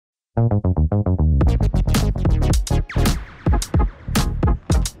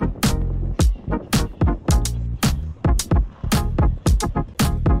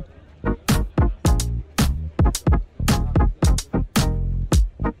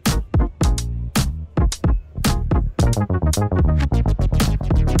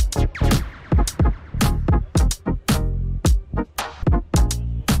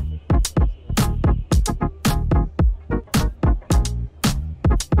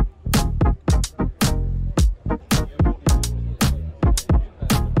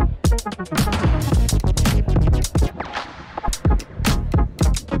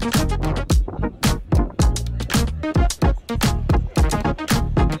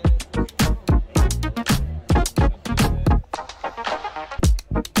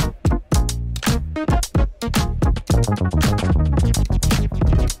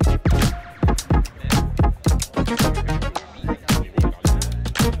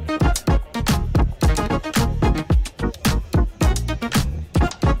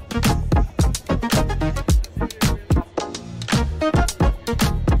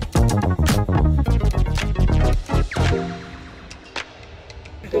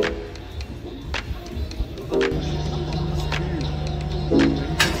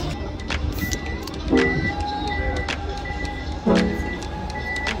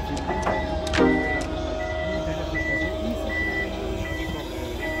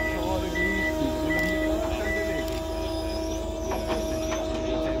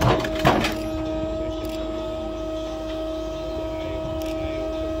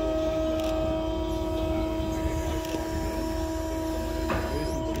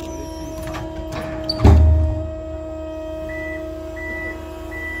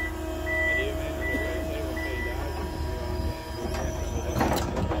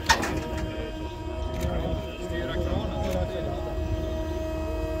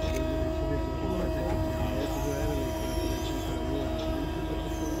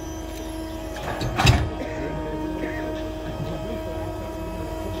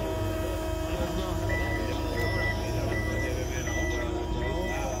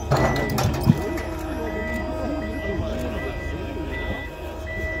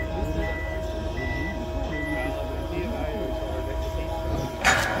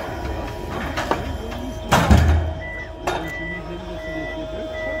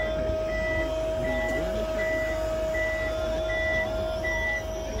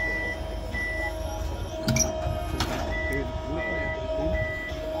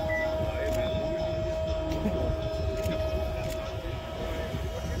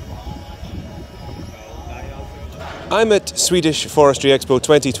I'm at Swedish Forestry Expo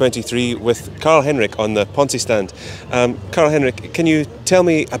 2023 with Carl-Henrik on the Ponsse stand. Carl-Henrik, can you tell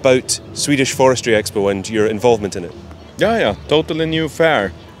me about Swedish Forestry Expo and your involvement in it? Yeah, totally new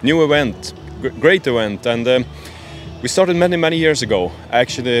fair, new event, great event, and we started many years ago.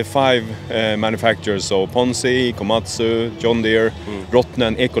 Actually, 5 manufacturers, so Ponsse, Komatsu, John Deere, Rottne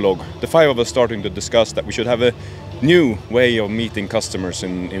and Ecolog. The 5 of us starting to discuss that we should have a new way of meeting customers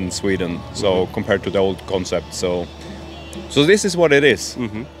in Sweden, so compared to the old concept. So this is what it is.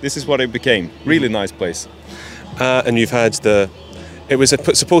 This is what it became. Really nice place. And you've had it was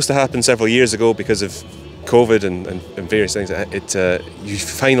supposed to happen several years ago because of COVID and various things. You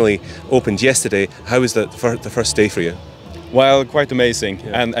finally opened yesterday. How was the first day for you? Well, quite amazing.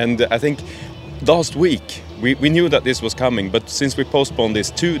 Yeah. And I think last week we knew that this was coming, but since we postponed this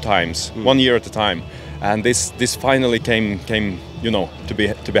 2 times, 1 year at a time, and this finally came to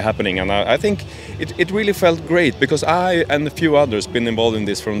be happening, and I think it really felt great because I and a few others been involved in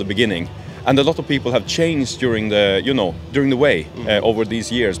this from the beginning. And a lot of people have changed during the way over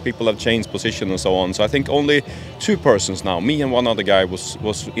these years. People have changed position and so on. So I think only 2 persons now, me and one other guy,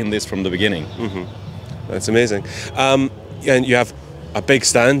 was in this from the beginning. That's amazing. And you have a big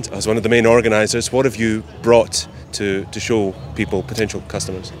stand as one of the main organisers. What have you brought to show people, potential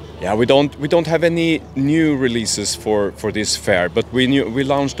customers? Yeah, we don't have any new releases for this fair, but we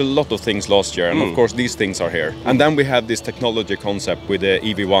launched a lot of things last year, and of course these things are here. And then we have this technology concept with the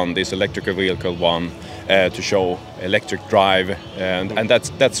EV1, this electrical vehicle one, to show electric drive, and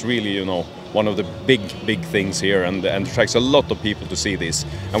that's really one of the big things here, and attracts a lot of people to see this.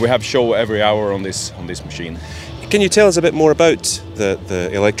 And we have show every hour on this machine. Can you tell us a bit more about the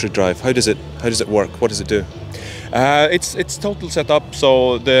electric drive? How does it work? What does it do? It's total setup.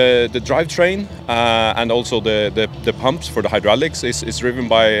 So the drivetrain and also the pumps for the hydraulics is driven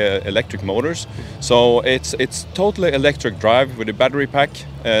by electric motors. So it's totally electric drive with a battery pack,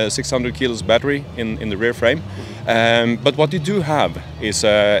 600 kilos battery in the rear frame. But what you do have is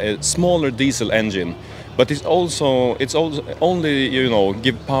a smaller diesel engine but it's also only, you know,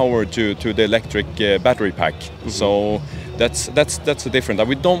 give power to the electric battery pack. So that's a different.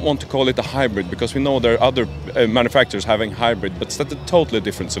 We don't want to call it a hybrid because we know there are other manufacturers having hybrid, but that's a totally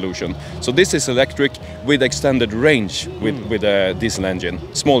different solution. So this is electric with extended range with a diesel engine,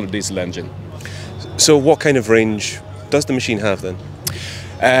 smaller diesel engine. So what kind of range does the machine have then?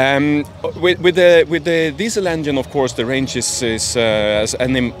 With the diesel engine, of course, the range is as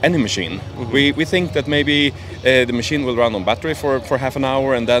any machine. We think that maybe the machine will run on battery for half an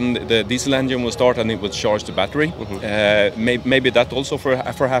hour, and then the diesel engine will start and it will charge the battery. Maybe that also for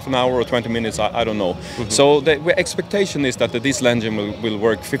half an hour or 20 minutes. I don't know. So the expectation is that the diesel engine will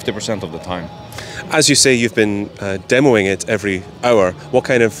work 50% of the time. As you say, you've been demoing it every hour. What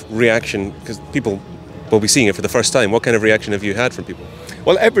kind of reaction? Because people will be seeing it for the first time. What kind of reaction have you had from people?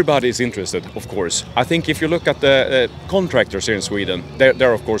 Well, everybody is interested, of course. I think if you look at the contractors here in Sweden,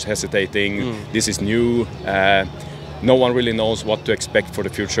 they're of course hesitating. This is new. No one really knows what to expect for the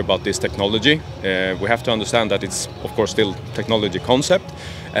future about this technology. We have to understand that it's, of course, still technology concept.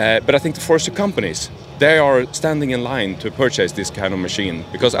 But I think the forestry companies, they are standing in line to purchase this kind of machine,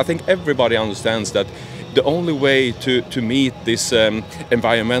 because I think everybody understands that the only way to meet this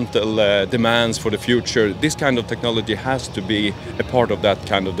environmental demands for the future, this kind of technology has to be a part of that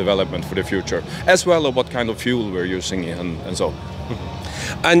kind of development for the future, as well as what kind of fuel we're using and so.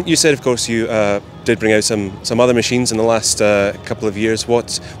 And you said, of course, you did bring out some other machines in the last couple of years.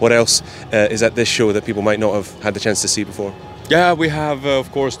 What else is at this show that people might not have had the chance to see before? Yeah, we have, of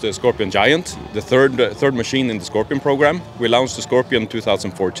course, the Scorpion Giant, the third machine in the Scorpion program. We launched the Scorpion in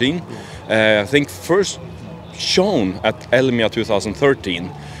 2014. I think first shown at Elmia 2013.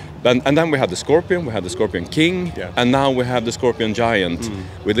 And then we had the Scorpion, we had the Scorpion King, and now we have the Scorpion Giant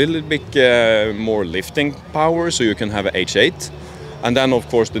with a little bit more lifting power, so you can have an H8. And then, of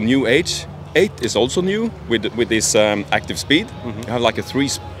course, the new H8 is also new with this active speed. You have like a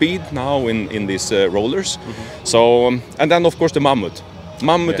 3-speed now in these rollers. So, and then, of course, the Mammoth.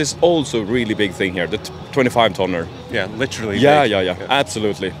 Mammoth is also a really big thing here, the 25-tonner. Yeah, literally. Yeah,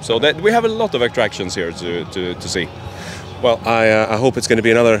 absolutely. So that we have a lot of attractions here to see. Well, I hope it's going to be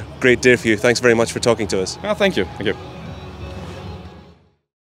another great day for you. Thanks very much for talking to us. Thank you.